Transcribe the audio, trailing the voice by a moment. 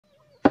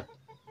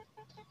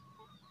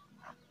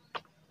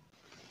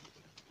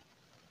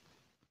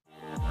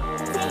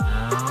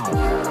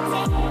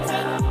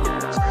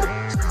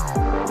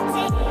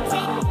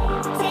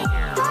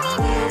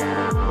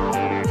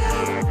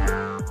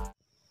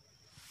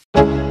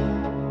Let's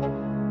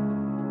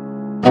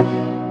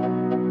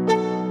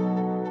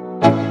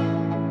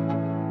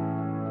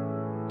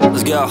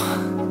go.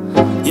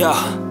 Yo,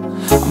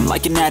 I'm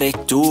like an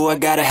addict, do I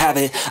gotta have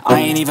it. I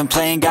ain't even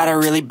playing, got a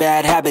really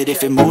bad habit.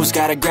 If it moves,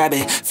 gotta grab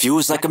it,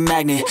 fuse like a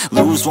magnet.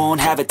 Lose,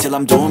 won't have it till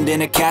I'm doomed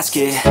in a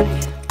casket.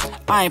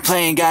 I ain't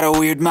playing, got a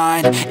weird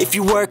mind. If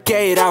you work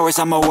 8 hours,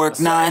 I'ma work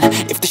 9.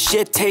 If the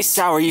shit tastes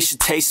sour, you should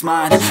taste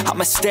mine.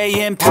 I'ma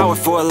stay in power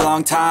for a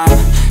long time.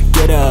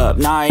 Get up,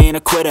 nah, I ain't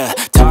a quitter.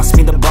 Toss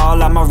me the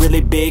ball, I'm a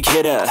really big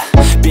hitter.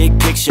 Big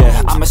picture,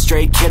 I'm a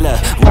straight killer.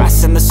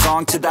 Rising the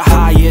song to the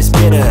highest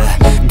bidder.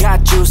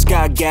 Got juice,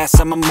 got gas,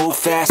 I'ma move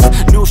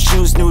fast. New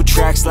shoes, new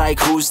tracks, like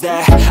who's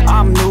that?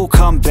 I'm new,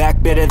 come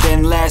back, better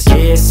than last.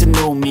 Yeah, it's a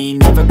new me,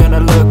 never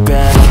gonna look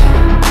back.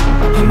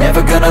 I'm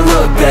never gonna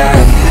look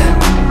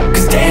back.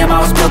 Cause damn,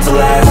 I was built to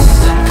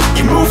last.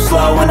 You move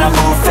slow and I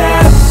move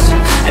fast,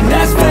 and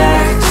that's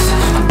facts.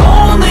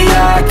 Only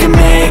I can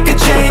make a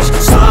change.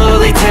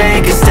 Slowly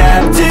take a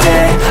step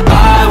today.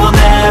 I will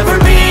never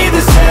be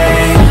the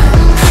same.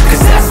 Cause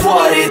that's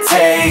what it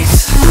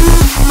takes.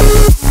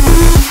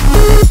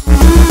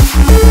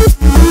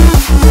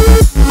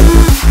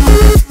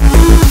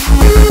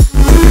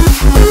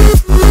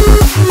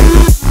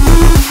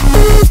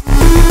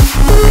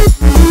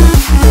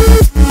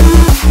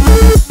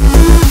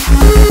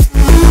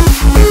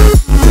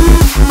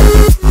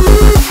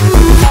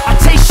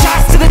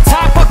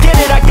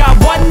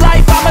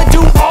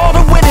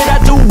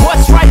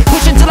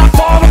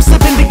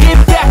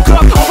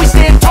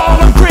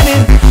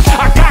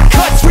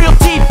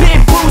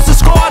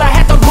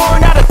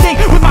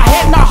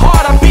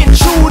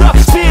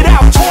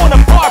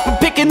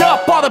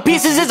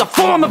 Pieces is a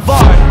form of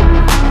art.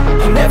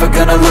 I'm never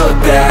gonna look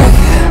back.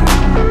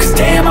 Cause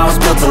damn, I was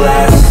built to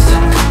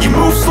last. You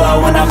move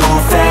slow and I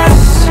move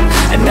fast,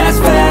 and that's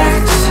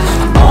facts.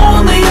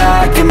 Only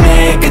I can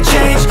make a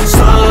change.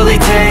 Slowly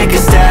take a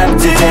step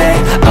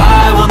today.